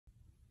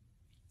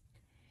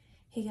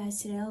Hey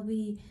guys, today I'll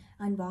be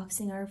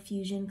unboxing our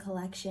Fusion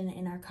collection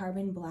in our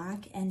carbon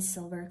black and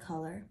silver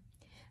color.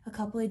 A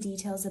couple of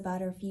details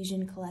about our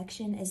Fusion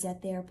collection is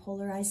that they are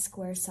polarized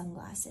square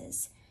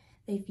sunglasses.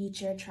 They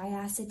feature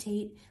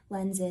triacetate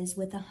lenses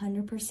with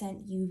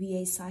 100%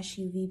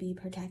 UVA/UVB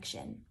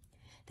protection.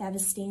 They have a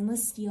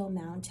stainless steel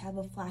mount, have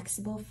a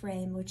flexible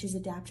frame which is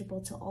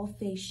adaptable to all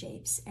face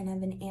shapes, and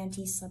have an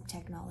anti-slip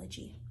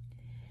technology.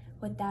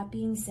 With that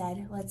being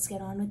said, let's get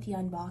on with the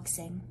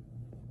unboxing.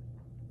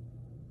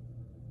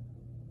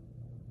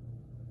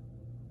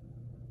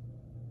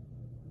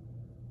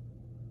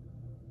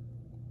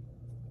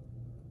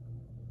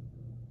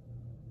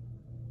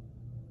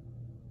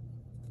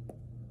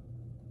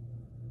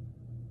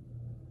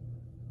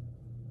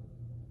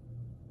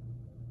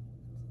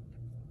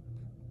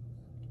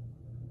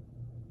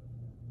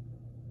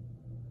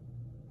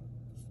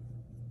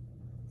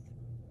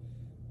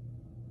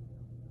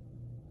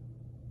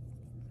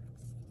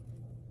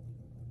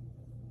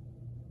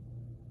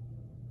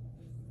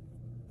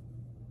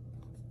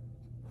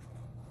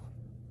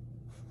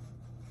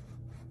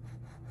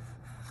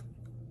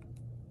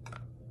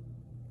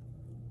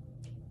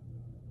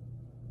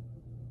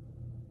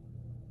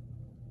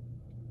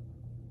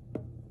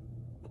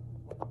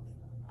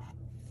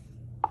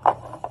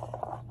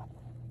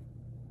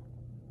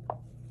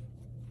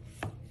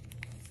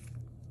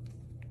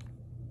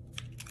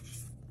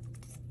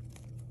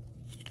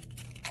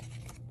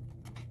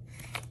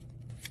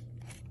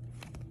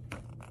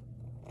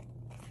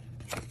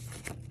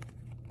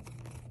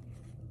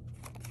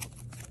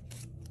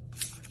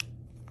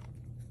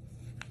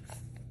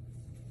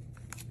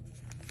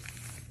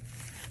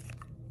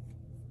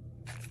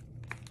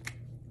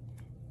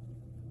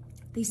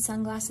 These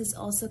sunglasses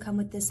also come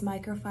with this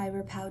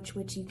microfiber pouch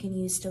which you can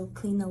use to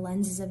clean the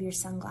lenses of your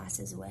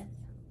sunglasses with.